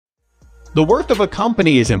The worth of a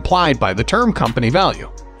company is implied by the term company value.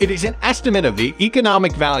 It is an estimate of the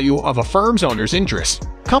economic value of a firm's owner's interest.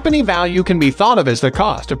 Company value can be thought of as the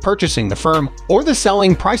cost of purchasing the firm or the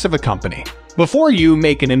selling price of a company. Before you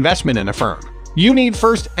make an investment in a firm, you need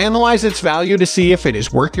first analyze its value to see if it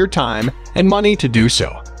is worth your time and money to do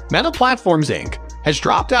so. Meta Platforms Inc. has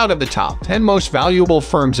dropped out of the top 10 most valuable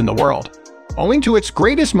firms in the world, owing to its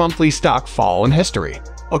greatest monthly stock fall in history.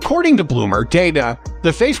 According to Bloomberg data, the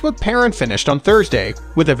Facebook parent finished on Thursday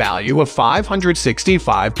with a value of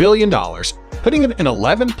 $565 billion, putting it in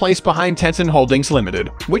 11th place behind Tencent Holdings Limited,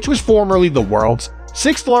 which was formerly the world's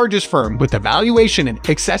sixth largest firm with a valuation in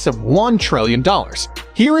excess of $1 trillion.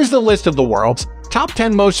 Here is the list of the world's top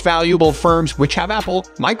 10 most valuable firms, which have Apple,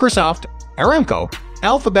 Microsoft, Aramco,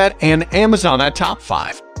 Alphabet, and Amazon at top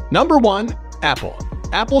 5. Number 1. Apple.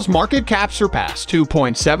 Apple's market cap surpassed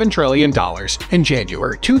 $2.7 trillion in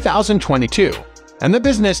January 2022, and the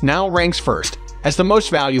business now ranks first as the most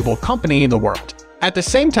valuable company in the world. At the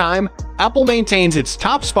same time, Apple maintains its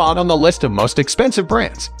top spot on the list of most expensive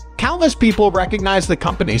brands. Countless people recognize the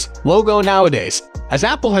company's logo nowadays, as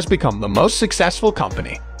Apple has become the most successful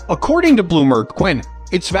company. According to Bloomberg,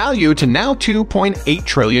 its value to now $2.8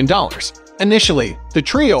 trillion. Initially, the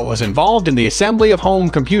trio was involved in the assembly of home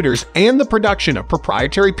computers and the production of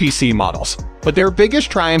proprietary PC models. But their biggest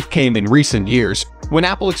triumph came in recent years, when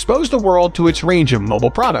Apple exposed the world to its range of mobile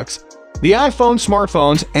products, the iPhone,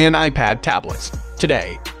 smartphones, and iPad tablets.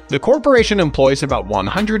 Today, the corporation employs about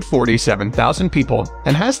 147,000 people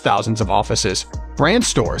and has thousands of offices, brand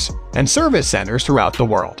stores, and service centers throughout the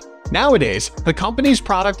world. Nowadays, the company's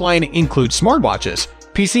product line includes smartwatches,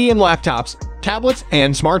 PC and laptops, tablets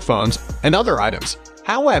and smartphones, and other items.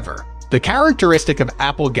 However, the characteristic of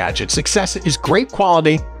Apple gadget success is great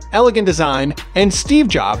quality, elegant design, and Steve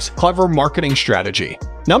Jobs' clever marketing strategy.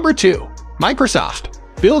 Number 2. Microsoft.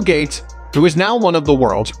 Bill Gates, who is now one of the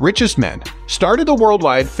world's richest men, started the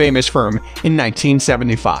worldwide famous firm in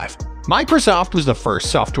 1975. Microsoft was the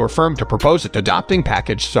first software firm to propose adopting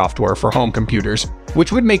packaged software for home computers,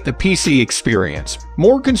 which would make the PC experience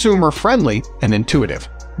more consumer-friendly and intuitive.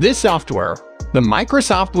 This software, the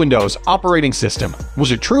Microsoft Windows operating system, was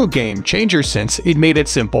a true game-changer since it made it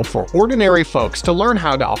simple for ordinary folks to learn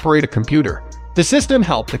how to operate a computer. The system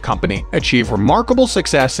helped the company achieve remarkable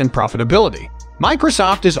success and profitability.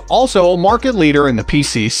 Microsoft is also a market leader in the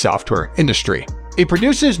PC software industry. It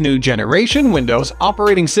produces new generation Windows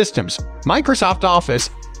operating systems, Microsoft Office,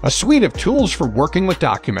 a suite of tools for working with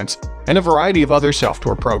documents, and a variety of other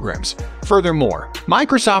software programs. Furthermore,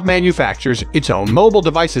 Microsoft manufactures its own mobile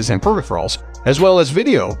devices and peripherals, as well as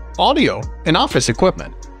video, audio, and office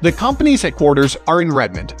equipment. The company's headquarters are in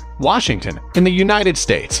Redmond, Washington, in the United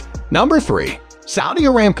States. Number 3. Saudi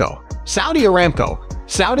Aramco.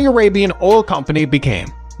 Saudi Arabian oil company became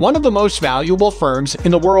one of the most valuable firms in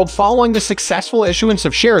the world following the successful issuance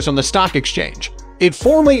of shares on the stock exchange. It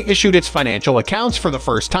formally issued its financial accounts for the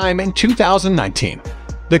first time in 2019.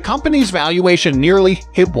 The company's valuation nearly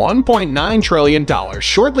hit $1.9 trillion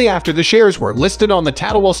shortly after the shares were listed on the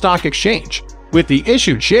Tadawul Stock Exchange. With the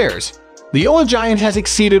issued shares, the oil giant has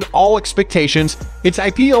exceeded all expectations. Its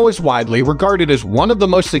IPO is widely regarded as one of the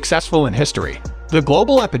most successful in history. The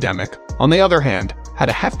global epidemic, on the other hand, had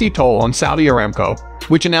a hefty toll on Saudi Aramco,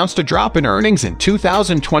 which announced a drop in earnings in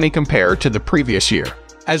 2020 compared to the previous year.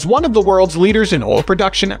 As one of the world's leaders in oil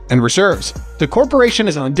production and reserves, the corporation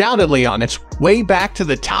is undoubtedly on its way back to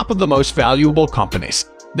the top of the most valuable companies.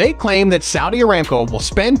 They claim that Saudi Aramco will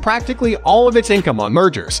spend practically all of its income on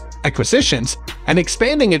mergers, acquisitions, and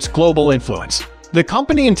expanding its global influence. The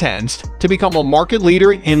company intends to become a market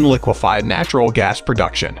leader in liquefied natural gas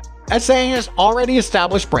production. SA has already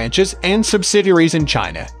established branches and subsidiaries in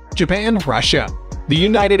China, Japan, Russia, the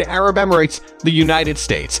United Arab Emirates, the United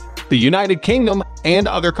States, the United Kingdom, and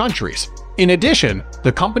other countries. In addition,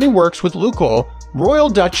 the company works with Lukoil, Royal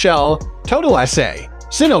Dutch Shell, Total SA,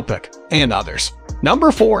 Sinopec, and others. Number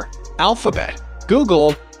 4. Alphabet.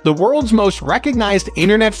 Google, the world's most recognized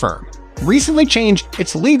internet firm, recently changed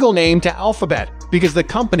its legal name to Alphabet because the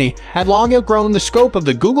company had long outgrown the scope of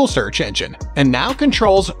the Google search engine and now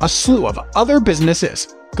controls a slew of other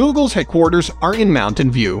businesses. Google's headquarters are in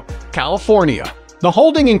Mountain View, California. The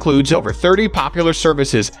holding includes over 30 popular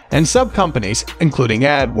services and sub-companies, including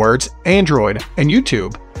AdWords, Android, and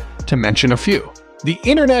YouTube, to mention a few. The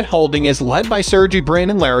internet holding is led by Sergey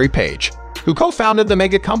Brin and Larry Page, who co-founded the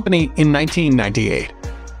mega company in 1998.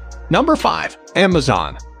 Number 5.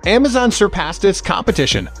 Amazon. Amazon surpassed its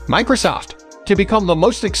competition, Microsoft, to become the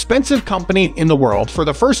most expensive company in the world for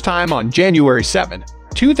the first time on January 7,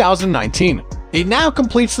 2019. It now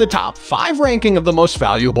completes the top 5 ranking of the most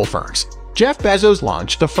valuable firms. Jeff Bezos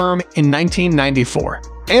launched the firm in 1994.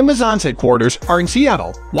 Amazon's headquarters are in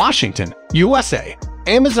Seattle, Washington, USA.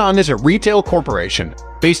 Amazon is a retail corporation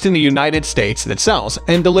based in the United States that sells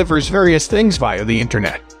and delivers various things via the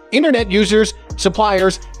internet. Internet users,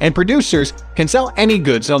 suppliers, and producers can sell any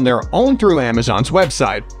goods on their own through Amazon's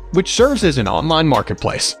website, which serves as an online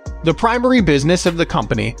marketplace. The primary business of the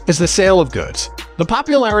company is the sale of goods. The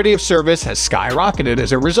popularity of service has skyrocketed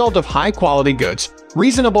as a result of high-quality goods,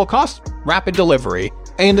 reasonable cost, rapid delivery,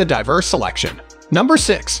 and a diverse selection. Number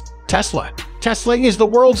 6. Tesla. Tesla is the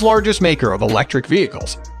world's largest maker of electric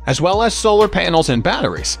vehicles, as well as solar panels and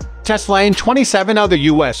batteries. Tesla and 27 other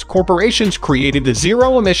U.S. corporations created the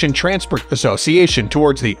Zero Emission Transport Association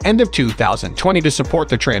towards the end of 2020 to support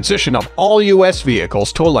the transition of all U.S.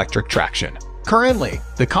 vehicles to electric traction. Currently,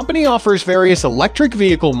 the company offers various electric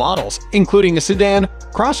vehicle models, including a sedan,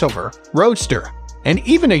 crossover, roadster, and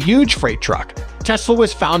even a huge freight truck. Tesla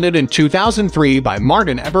was founded in 2003 by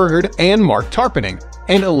Martin Eberhard and Mark Tarpenning,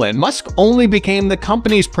 and Elon Musk only became the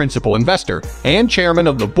company's principal investor and chairman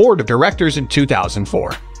of the board of directors in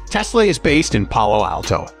 2004. Tesla is based in Palo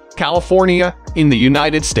Alto, California, in the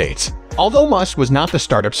United States. Although Musk was not the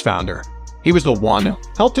startup's founder, he was the one who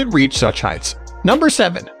helped it reach such heights. Number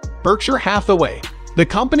 7. Berkshire Hathaway. The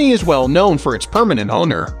company is well known for its permanent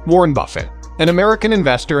owner, Warren Buffett, an American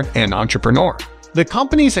investor and entrepreneur. The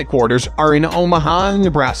company's headquarters are in Omaha,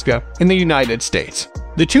 Nebraska, in the United States.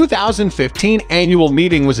 The 2015 annual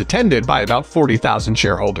meeting was attended by about 40,000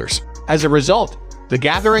 shareholders. As a result, the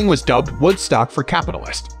gathering was dubbed Woodstock for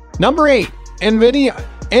capitalists. Number 8. NVIDIA.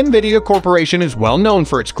 NVIDIA Corporation is well known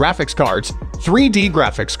for its graphics cards, 3D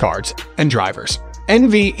graphics cards, and drivers.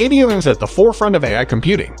 NVIDIA is at the forefront of AI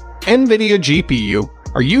computing. NVIDIA GPU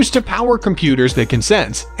are used to power computers that can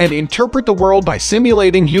sense and interpret the world by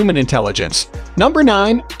simulating human intelligence. Number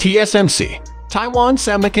 9. TSMC. Taiwan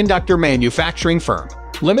Semiconductor Manufacturing Firm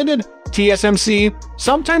Limited. TSMC,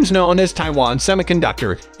 sometimes known as Taiwan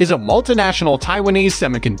Semiconductor, is a multinational Taiwanese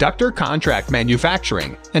semiconductor contract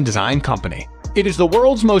manufacturing and design company. It is the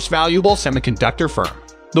world's most valuable semiconductor firm,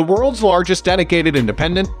 the world's largest dedicated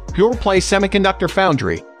independent, pure-play semiconductor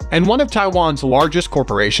foundry, and one of Taiwan's largest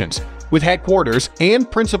corporations, with headquarters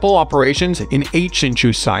and principal operations in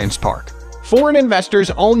Hsinchu Science Park. Foreign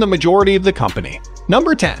investors own the majority of the company.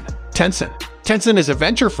 Number 10. Tencent. Tencent is a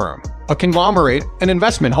venture firm, a conglomerate, an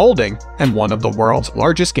investment holding, and one of the world's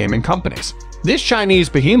largest gaming companies. This Chinese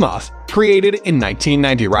behemoth, created in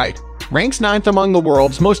 1990, ranks 9th among the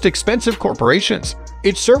world's most expensive corporations.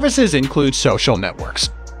 Its services include social networks,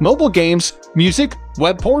 mobile games, music,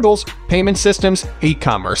 web portals, payment systems,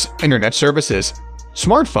 e-commerce, internet services,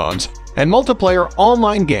 smartphones, and multiplayer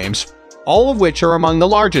online games, all of which are among the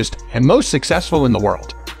largest and most successful in the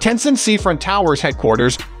world. Tencent Seafront Tower's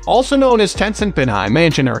headquarters, also known as Tencent Binhai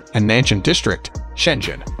Mansioner and Nanshan District,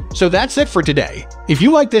 Shenzhen. So that's it for today. If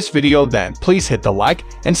you like this video, then please hit the like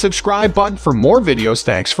and subscribe button for more videos.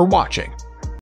 Thanks for watching.